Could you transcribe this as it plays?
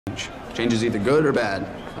Change is either good or bad.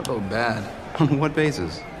 I vote bad. On what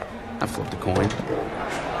basis? I flipped a coin.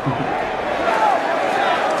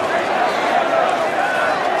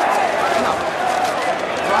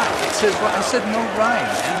 I said no Ryan,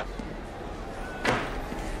 man.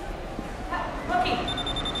 Rookie,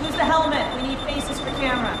 lose the helmet. We need faces for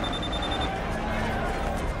camera.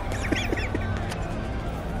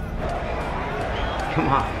 Come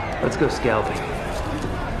on, let's go scalping.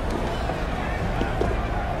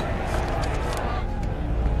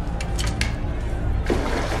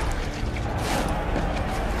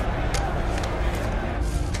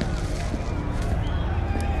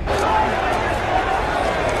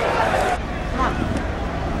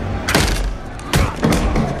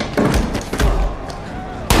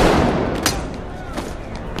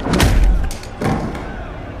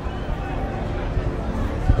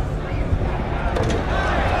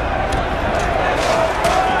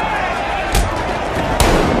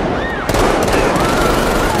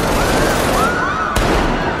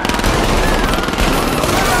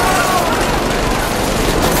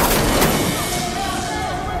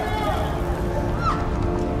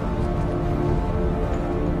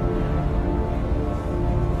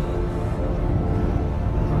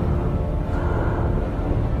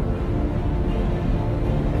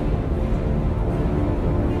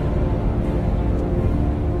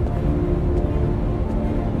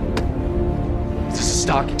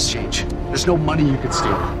 Stock exchange. There's no money you could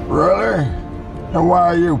steal. Really? And why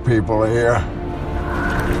are you people here?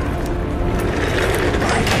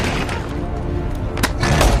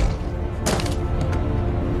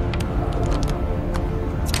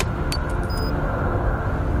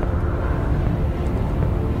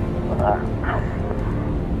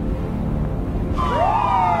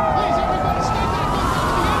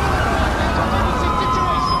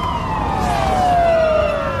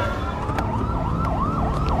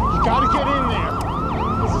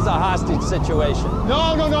 Situation.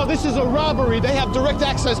 No, this is a robbery. They have direct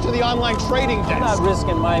access to the online trading desk. I'm not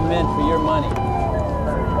risking my men for your money.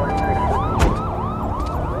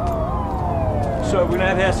 So we're gonna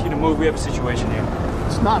have to ask you to move. We have a situation here.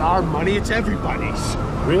 It's not our money, it's everybody's.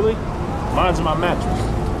 Really? Mine's in my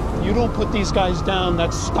mattress. You don't put these guys down,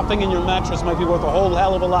 that stuffing in your mattress might be worth a whole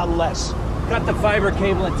hell of a lot less. Cut the fiber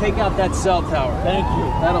cable and take out that cell tower. Thank you.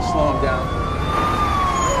 That'll slow them down.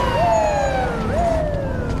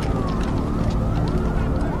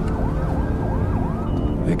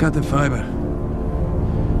 I got the fiber.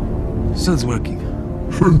 Sun's working.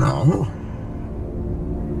 For now.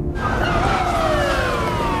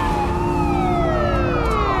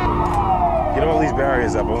 Get all these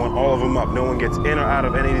barriers up. I want all of them up. No one gets in or out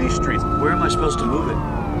of any of these streets. Where am I supposed to move it?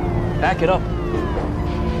 Back it up.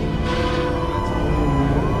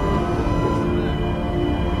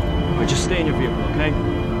 Or just stay in your vehicle, okay?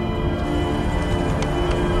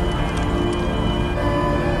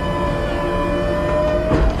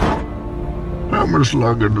 How much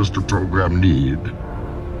longer does the program need?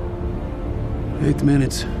 8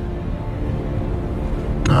 minutes.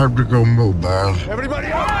 Time to go mobile. Everybody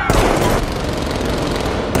up!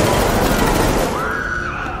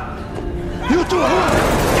 You two,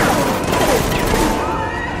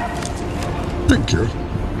 Thank you.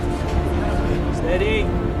 Steady.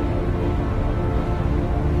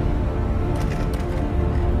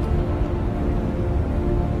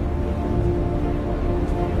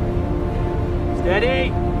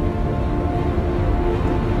 Steady.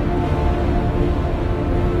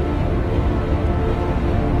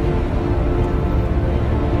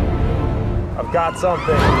 I've got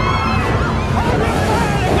something.